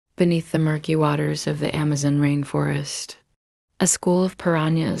Beneath the murky waters of the Amazon rainforest, a school of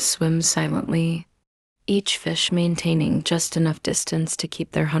piranhas swims silently, each fish maintaining just enough distance to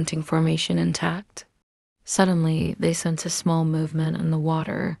keep their hunting formation intact. Suddenly, they sense a small movement in the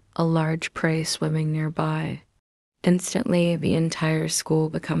water, a large prey swimming nearby. Instantly, the entire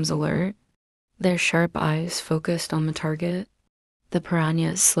school becomes alert, their sharp eyes focused on the target. The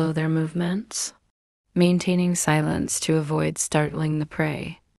piranhas slow their movements, maintaining silence to avoid startling the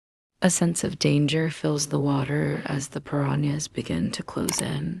prey. A sense of danger fills the water as the piranhas begin to close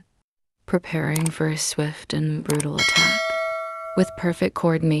in, preparing for a swift and brutal attack. With perfect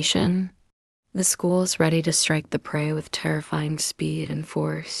coordination, the school is ready to strike the prey with terrifying speed and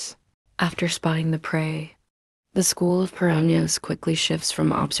force. After spotting the prey, the school of piranhas quickly shifts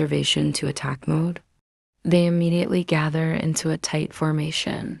from observation to attack mode. They immediately gather into a tight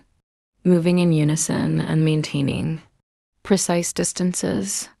formation, moving in unison and maintaining precise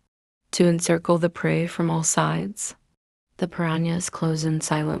distances to encircle the prey from all sides. The piranhas close in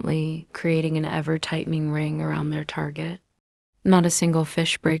silently, creating an ever-tightening ring around their target. Not a single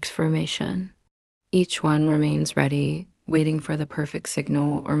fish breaks formation. Each one remains ready, waiting for the perfect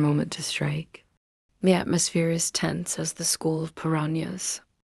signal or moment to strike. The atmosphere is tense as the school of piranhas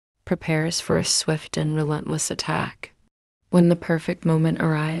prepares for a swift and relentless attack. When the perfect moment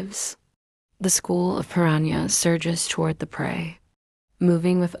arrives, the school of piranhas surges toward the prey.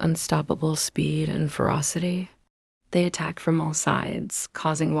 Moving with unstoppable speed and ferocity, they attack from all sides,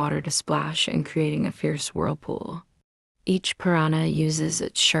 causing water to splash and creating a fierce whirlpool. Each piranha uses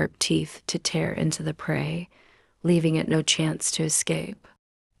its sharp teeth to tear into the prey, leaving it no chance to escape.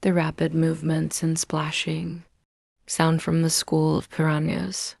 The rapid movements and splashing sound from the school of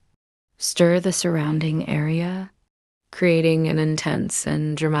piranhas stir the surrounding area, creating an intense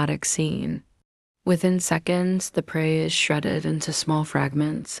and dramatic scene. Within seconds, the prey is shredded into small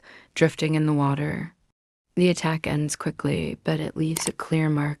fragments, drifting in the water. The attack ends quickly, but it leaves a clear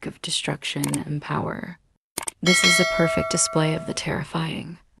mark of destruction and power. This is a perfect display of the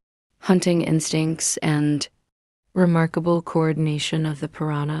terrifying hunting instincts and remarkable coordination of the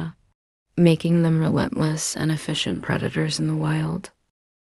piranha, making them relentless and efficient predators in the wild.